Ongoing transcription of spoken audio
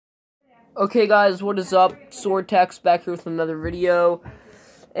Okay guys, what is up? Swordtex back here with another video.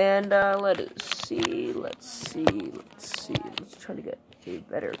 And let's try to get a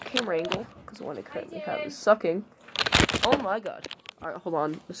better camera angle, because the one I currently have is sucking. Oh my god. Alright, hold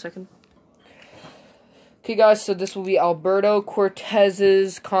on a second. Okay guys, so this will be Alberto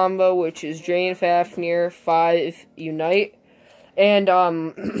Cortez's combo, which is Drain Fafnir, 5 Unite. And a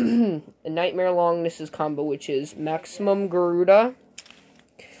Nightmare Longness's combo, which is Maximum Garuda,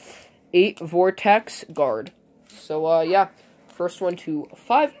 8 Vortex Guard. So yeah, first one to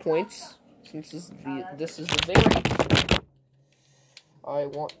 5 points. Since this is the very, I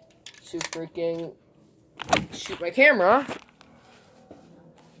want to freaking shoot my camera.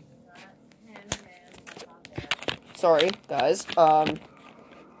 Sorry, guys.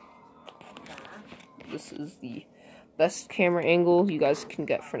 This is the best camera angle you guys can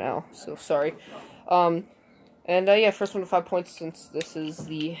get for now. So sorry. Yeah, first one to 5 points since this is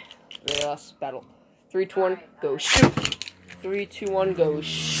the very last battle. 3, 2, 1, go shoot. 3, 2, 1, go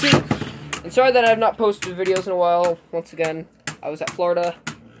shoot. And sorry that I have not posted videos in a while. Once again, I was at Florida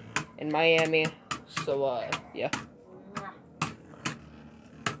and Miami. So yeah.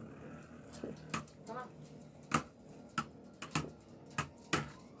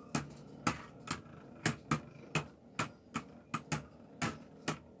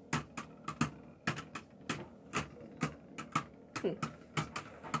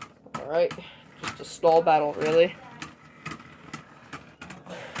 Alright, just a stall battle, really.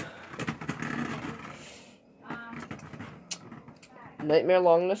 Nightmare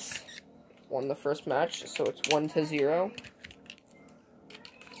Longness won the first match, so it's 1-0.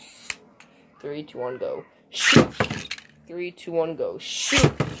 3, 2, 1, go. Shoot! 3, 2, 1, go.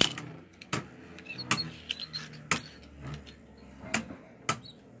 Shoot!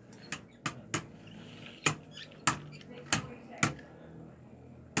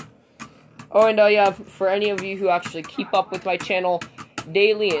 Oh, and yeah, for any of you who actually keep up with my channel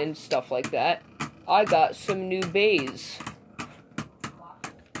daily and stuff like that, I got some new bays.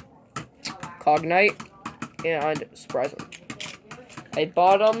 Cognite and Surprising. I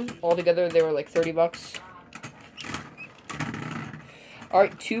bought them altogether, they were like 30 bucks.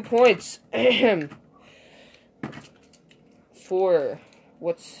 Alright, 2 points. For,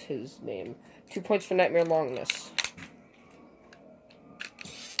 what's his name? 2 points for Nightmare Longness.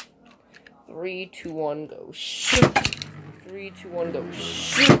 3, 2, 1, go shoot. 3, 2, 1, go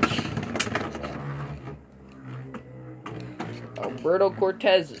shoot. Alberto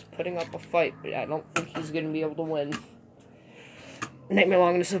Cortez is putting up a fight, but I don't think he's going to be able to win. Nightmare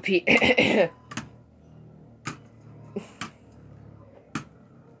Longness OP.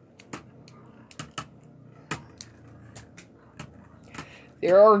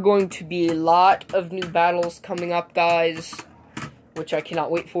 There are going to be a lot of new battles coming up, guys, which I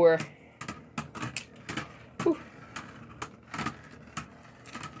cannot wait for.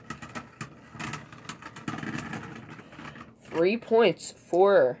 3 points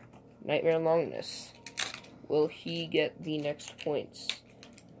for Nightmare Longness. Will he get the next points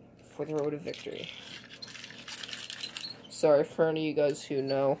for the road to victory? Sorry for any of you guys who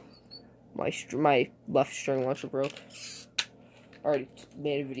know, my left string launcher broke. I already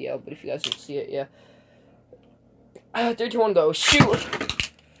made a video, but if you guys didn't see it, yeah. 3, 2, 1, go shoot.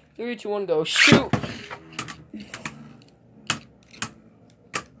 3, 2, 1, go shoot.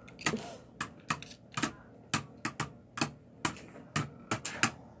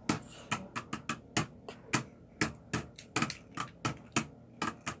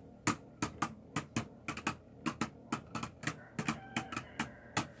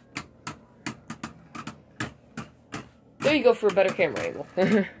 There you go for a better camera angle.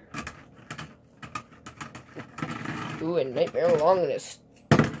 Ooh, and Nightmare Longness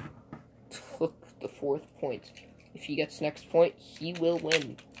took the 4th point. If he gets next point, he will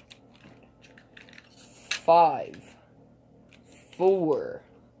win. 5, 4,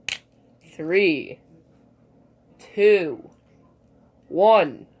 3, 2,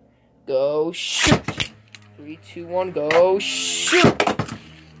 1, go shoot. 3, 2, 1, go shoot.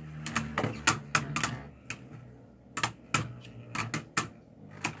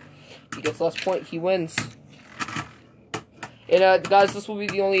 He gets last point, he wins. And guys, this will be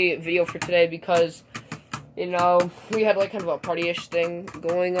the only video for today because, you know, we had like kind of a party-ish thing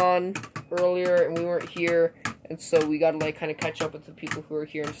going on earlier and we weren't here, and so we gotta like kind of catch up with the people who are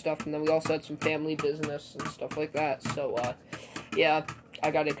here and stuff, and then we also had some family business and stuff like that, so yeah,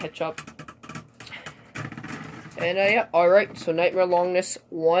 I gotta catch up. And yeah, alright, so Nightmare Longness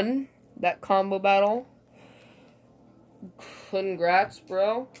won that combo battle. Congrats,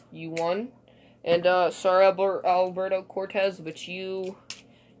 bro. You won. And sorry, Alberto Cortez, but you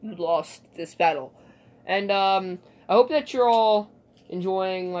you lost this battle. And I hope that you're all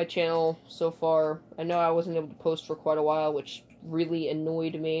enjoying my channel so far. I know I wasn't able to post for quite a while, which really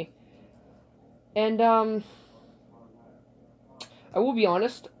annoyed me. And I will be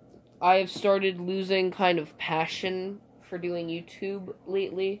honest, I have started losing kind of passion for doing YouTube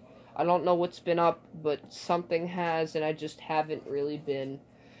lately. I don't know what's been up, but something has, and I just haven't really been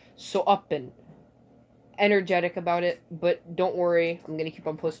so up and energetic about it. But don't worry, I'm gonna keep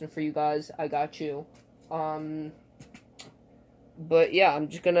on posting for you guys. I got you. But yeah, I'm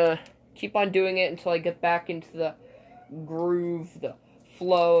just gonna keep on doing it until I get back into the groove, the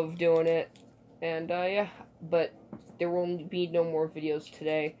flow of doing it. And yeah, but there will be no more videos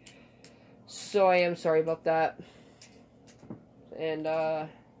today, so I am sorry about that. And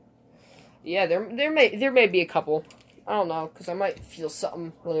yeah, there may be a couple. I don't know, because I might feel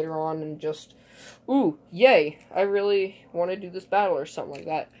something later on and just, ooh, yay, I really want to do this battle or something like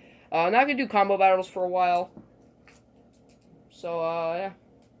that. I'm not going to do combo battles for a while. So, yeah.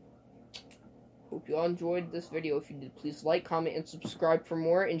 Hope you all enjoyed this video. If you did, please like, comment, and subscribe for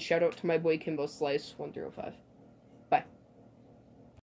more. And shout out to my boy Kimbo Slice 1305.